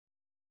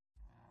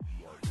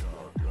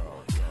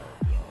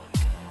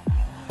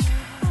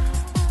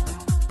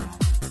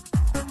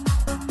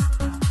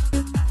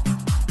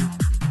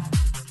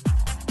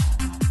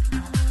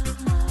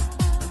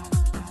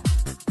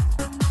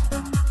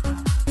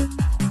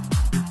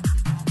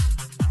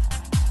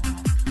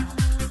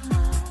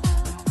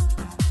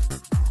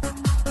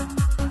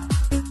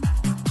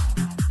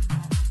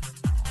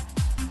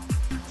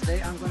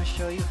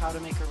show you how to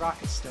make a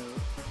rocket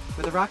stove.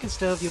 With a rocket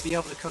stove, you'll be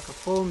able to cook a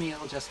full meal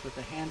just with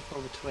a handful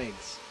of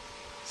twigs.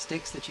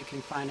 Sticks that you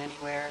can find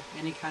anywhere,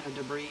 any kind of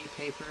debris,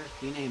 paper,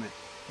 you name it.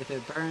 If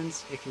it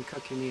burns, it can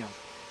cook your meal.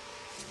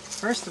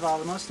 First of all,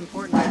 the most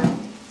important item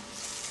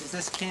is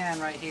this can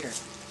right here.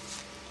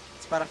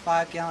 It's about a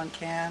 5-gallon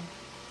can.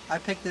 I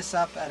picked this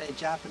up at a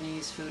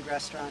Japanese food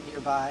restaurant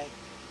nearby.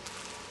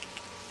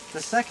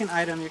 The second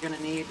item you're going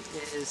to need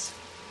is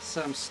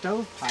some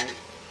stovepipe.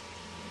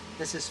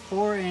 This is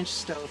 4-inch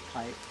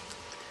stovepipe.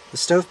 The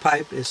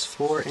stovepipe is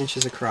 4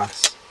 inches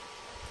across.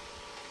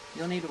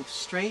 You'll need a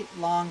straight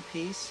long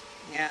piece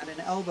and an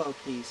elbow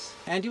piece.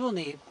 And you will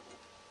need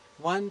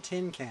 1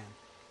 tin can.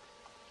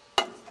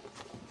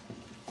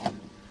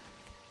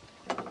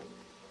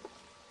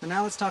 So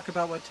now let's talk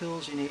about what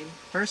tools you need.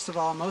 First of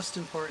all, most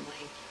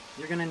importantly,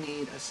 you're going to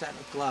need a set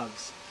of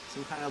gloves.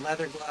 Some kind of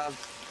leather glove,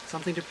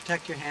 something to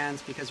protect your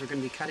hands because we're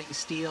going to be cutting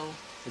steel.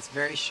 It's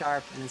very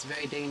sharp and it's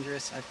very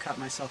dangerous. I've cut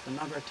myself a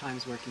number of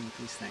times working with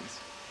these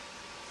things.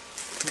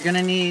 You're going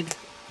to need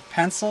a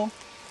pencil,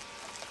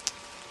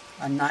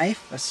 a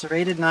knife, a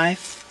serrated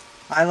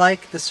knife. I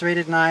like the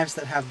serrated knives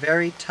that have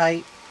very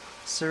tight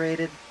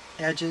serrated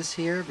edges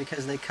here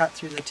because they cut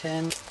through the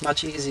tin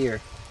much easier.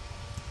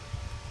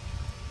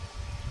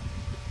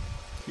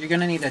 You're going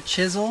to need a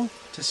chisel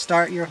to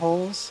start your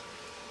holes.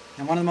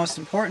 And one of the most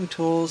important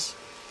tools,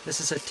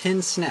 this is a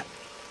tin snip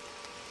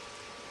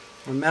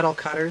or metal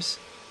cutters.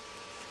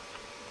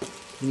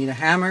 You need a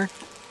hammer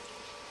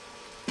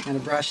and a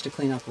brush to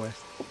clean up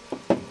with.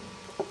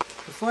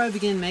 Before I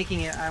begin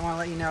making it, I want to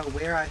let you know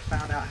where I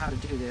found out how to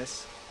do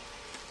this.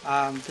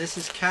 This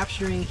is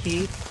capturing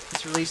heat.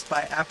 It's released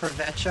by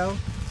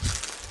Vavrek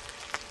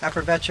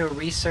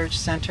Research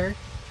Center.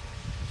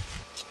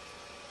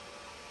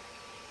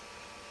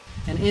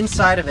 And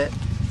inside of it,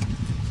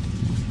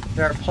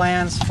 there are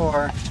plans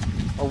for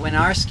a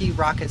Winarski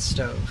rocket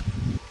stove.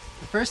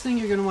 The first thing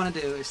you're going to want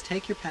to do is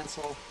take your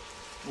pencil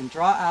and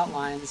draw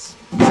outlines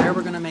where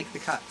we're going to make the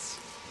cuts.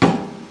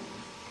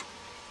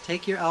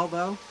 Take your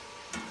elbow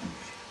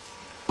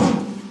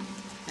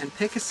and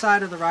pick a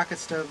side of the rocket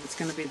stove that's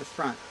going to be the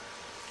front.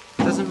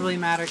 It doesn't really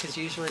matter because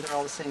usually they're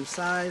all the same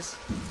size,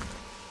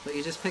 but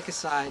you just pick a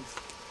side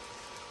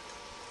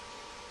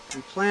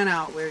and plan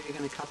out where you're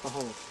going to cut the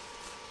hole.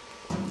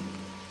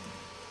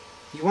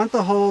 You want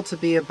the hole to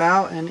be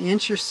about 1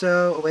 inch or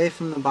so away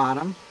from the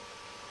bottom.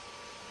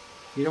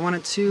 You don't want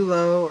it too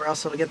low or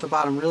else it'll get the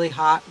bottom really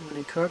hot when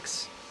it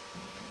cooks.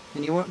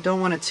 And you don't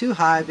want it too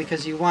high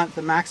because you want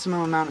the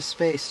maximum amount of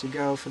space to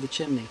go for the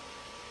chimney.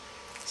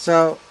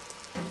 So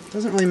it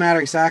doesn't really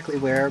matter exactly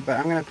where, but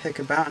I'm going to pick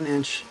about 1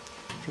 inch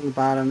from the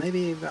bottom,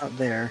 maybe about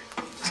there,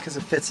 just because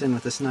it fits in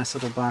with this nice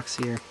little box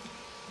here.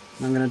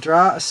 And I'm going to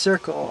draw a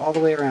circle all the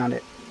way around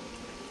it.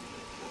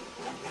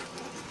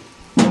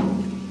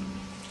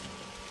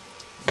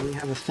 We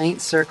have a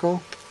faint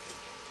circle.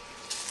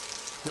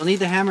 You'll need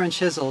the hammer and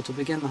chisel to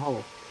begin the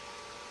hole.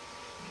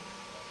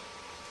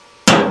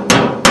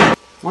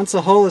 Once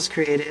a hole is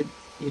created,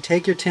 you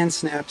take your tin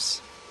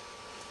snips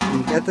and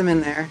you get them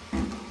in there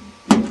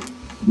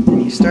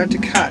and you start to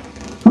cut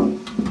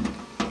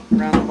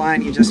around the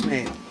line you just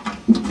made.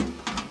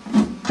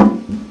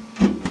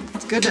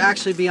 It's good to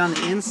actually be on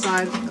the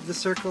inside of the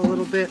circle a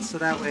little bit so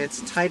that way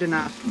it's tight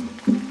enough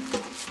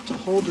to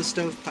hold the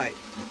stovepipe.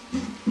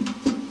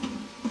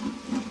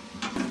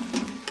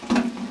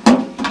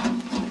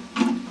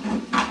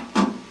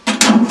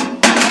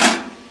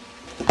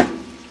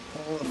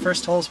 The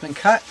first hole's been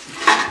cut.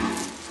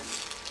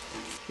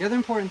 The other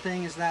important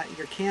thing is that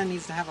your can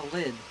needs to have a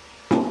lid.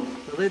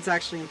 The lid's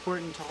actually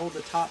important to hold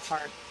the top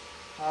part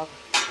of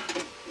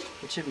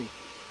the chimney.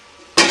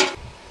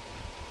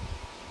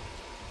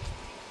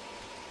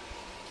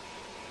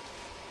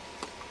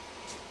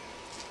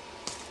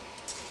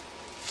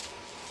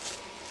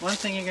 One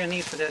thing you're going to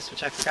need for this,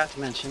 which I forgot to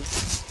mention,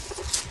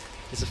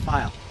 is a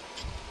file.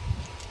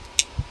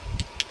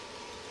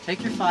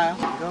 Take your file,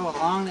 go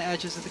along the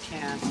edges of the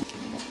can,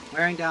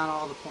 wearing down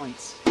all the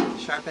points,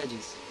 sharp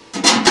edges.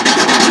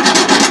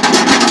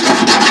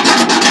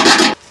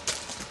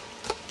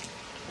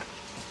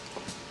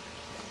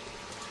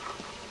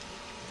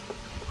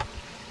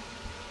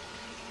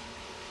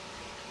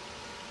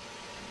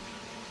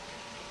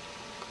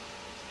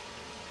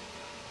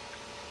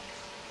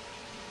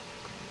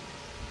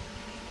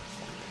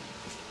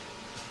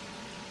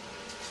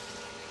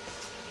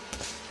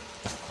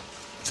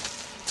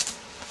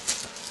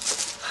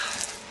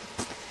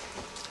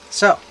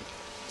 So,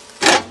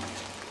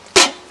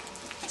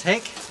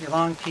 take your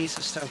long piece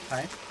of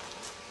stovepipe,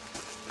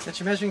 get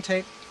your measuring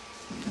tape.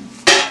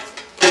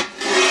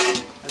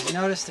 As you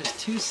notice, there's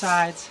 2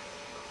 sides,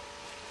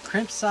 a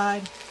crimp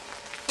side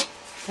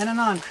and a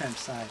non-crimp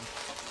side.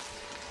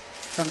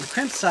 From the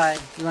crimp side,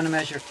 you want to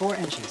measure 4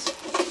 inches.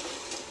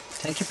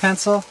 Take your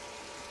pencil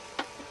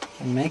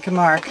and make a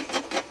mark.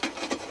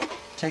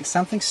 Take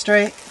something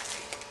straight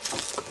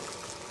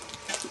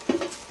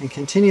and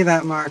continue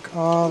that mark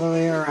all the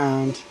way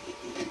around.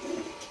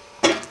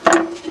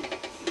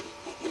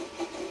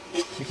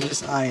 You can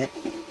just eye it.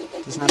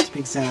 It doesn't have to be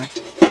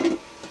exact.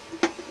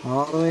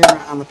 all the way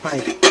around the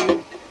pipe.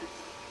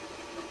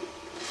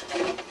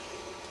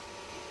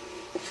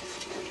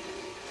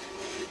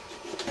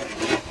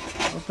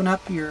 Open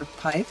up your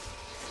pipe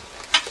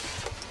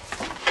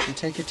and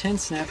take your tin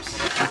snips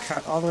and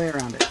cut all the way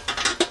around it.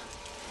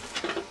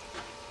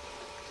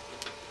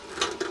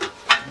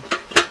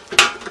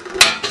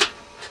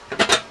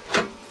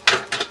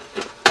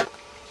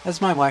 As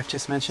my wife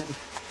just mentioned,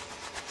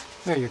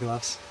 wear your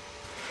gloves.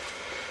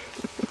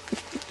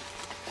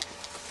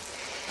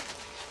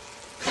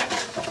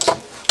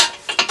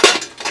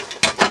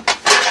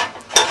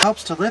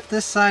 Helps to lift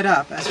this side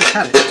up as you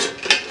cut it.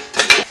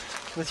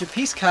 With your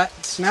piece cut,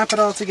 snap it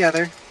all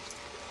together,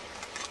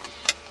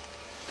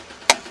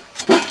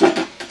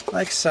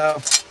 like so.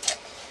 So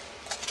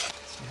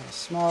you have a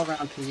small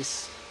round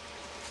piece.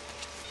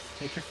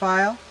 Take your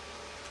file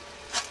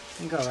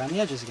and go around the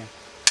edges again.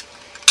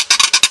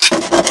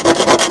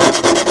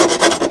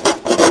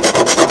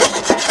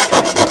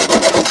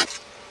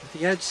 With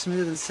the edge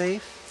smooth and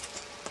safe,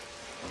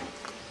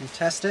 you can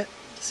test it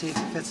to see if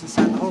it fits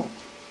inside the hole.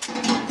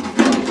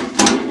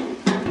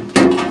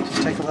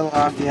 Just take a little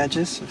off the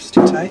edges if it's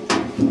too tight.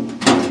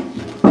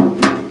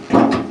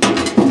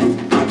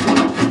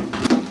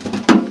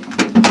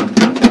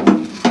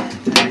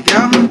 There we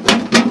go.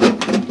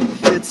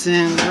 Fits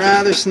in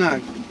rather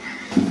snug.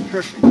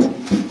 Perfect.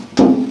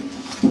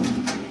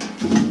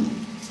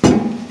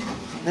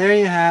 There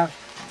you have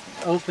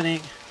the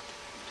opening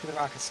to the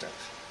rocket stove.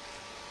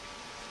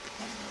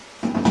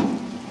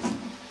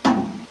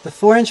 The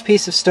 4-inch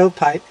piece of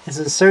stovepipe is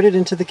inserted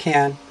into the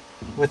can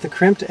with the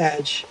crimped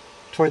edge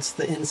towards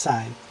the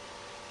inside.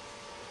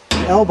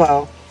 The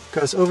elbow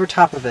goes over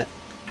top of it,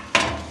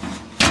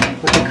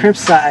 with the crimped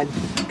side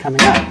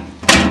coming up.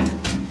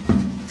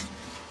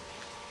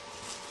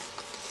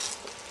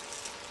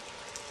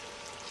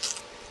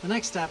 The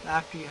next step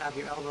after you have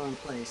your elbow in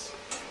place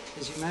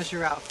is you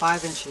measure out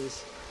 5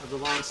 inches of the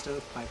long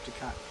stovepipe to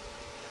cut.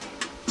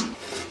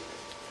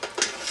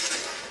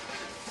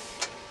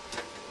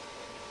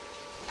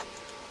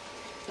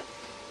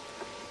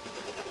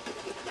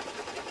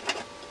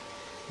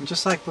 And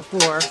just like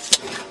before,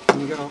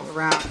 when you go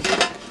around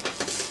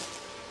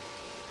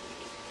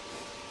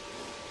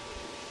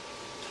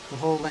the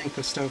whole length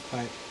of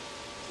stovepipe.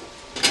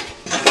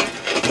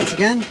 Once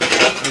again,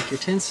 take your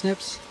tin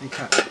snips and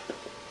cut.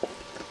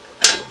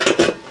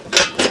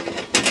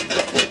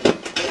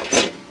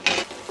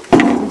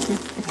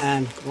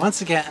 And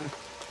once again,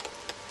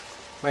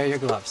 wear your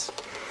gloves.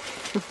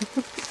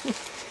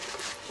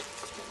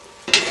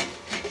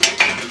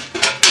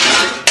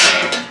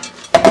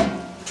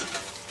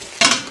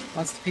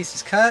 Once the piece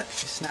is cut,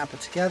 you snap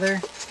it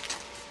together.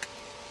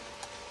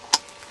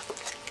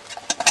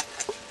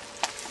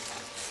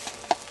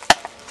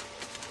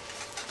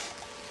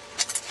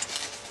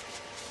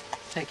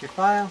 Take your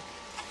file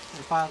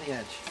and file the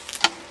edge.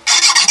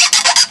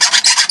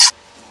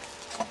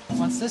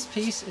 Once this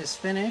piece is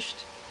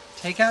finished,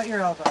 take out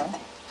your elbow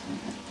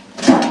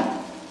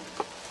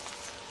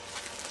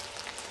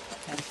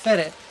and fit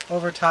it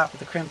over top of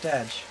the crimped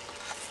edge.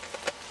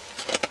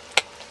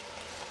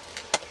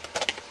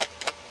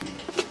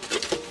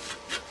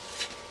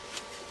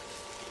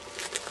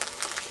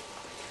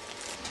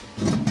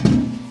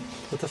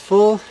 With the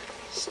full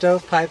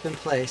stovepipe in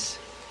place,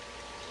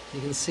 you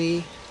can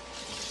see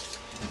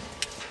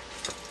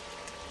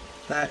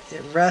that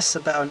it rests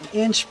about 1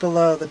 inch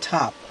below the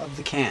top of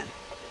the can.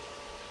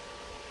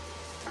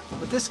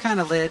 With this kind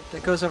of lid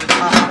that goes over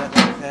top of it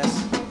like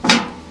this,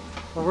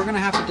 what we're going to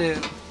have to do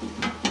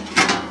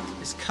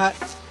is cut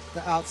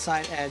the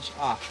outside edge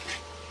off.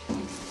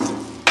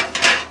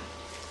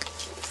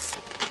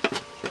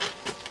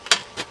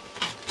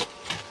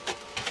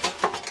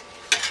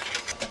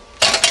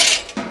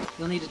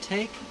 You'll need to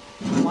take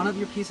one of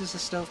your pieces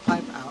of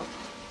stovepipe out.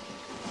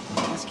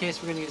 In this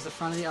case, we're going to use the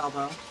front of the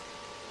elbow.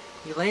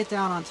 You lay it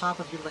down on top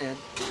of your lid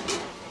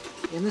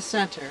in the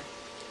center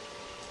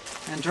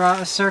and draw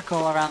a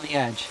circle around the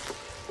edge.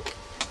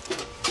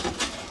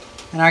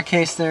 In our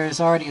case, there is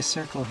already a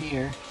circle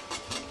here.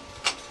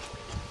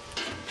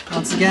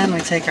 Once again, we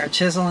take our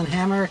chisel and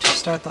hammer to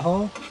start the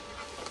hole.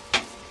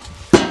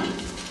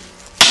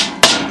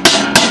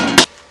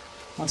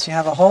 Once you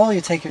have a hole,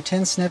 you take your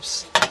tin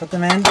snips, put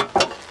them in,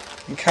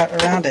 and cut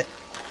around it.